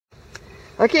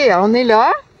Ok, on est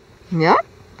là. Yeah,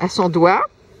 à son doigt.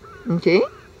 Okay.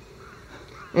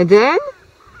 And then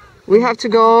we have to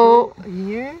go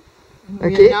here.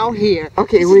 Okay. We are now here.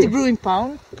 Okay, this is the brewing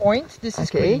point. This is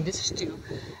Okay. green. This is 2.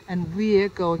 And we are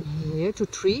going here to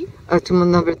 3. To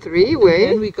number 3, And way.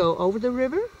 then we go over the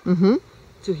river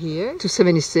to here, To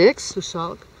 76, to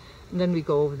Salk. And then we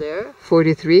go over there,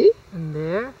 43, and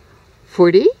there,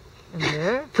 40, and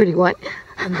there, 41,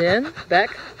 and then back.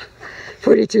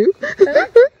 42.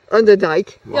 On the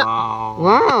dike. Wow.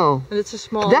 Wow. And it's a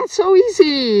small... That's so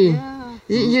easy. Yeah.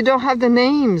 You don't have the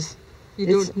names. You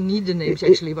It's- don't need the names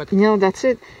actually, but No, that's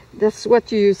it. That's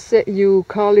what you say. You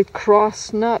call it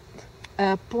cross nut.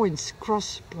 points,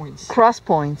 cross points. Cross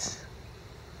points.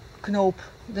 Knoop.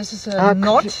 This is a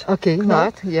knot, Okay,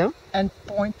 knot. Yeah. and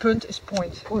point. Punt is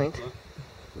point. Point.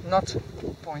 Not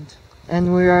point.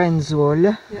 And we are in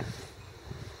Zwolle. Yeah.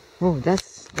 Oh,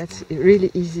 that's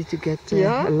really easy to get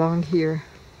Yeah. along here.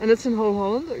 And it's in whole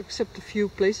Holland, except a few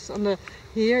places. On the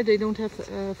here they don't have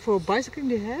for bicycling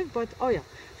they have, but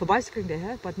for bicycling they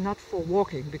have, but not for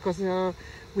walking because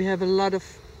we have a lot of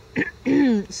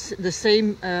the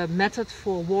same method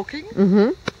for walking.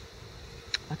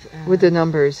 But, With the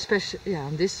numbers. especially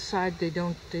on this side they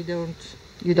don't. You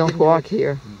don't didn't walk do it.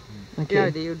 here. Okay. Yeah,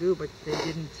 they do, but they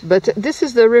didn't. But this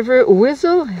is the river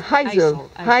Heisel.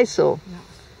 IJssel. Yeah.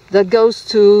 That goes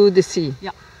to the sea,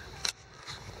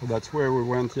 So that's where we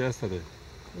went yesterday.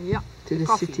 Yeah. to the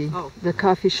coffee. city, Oh. the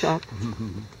coffee shop.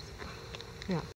 Yeah.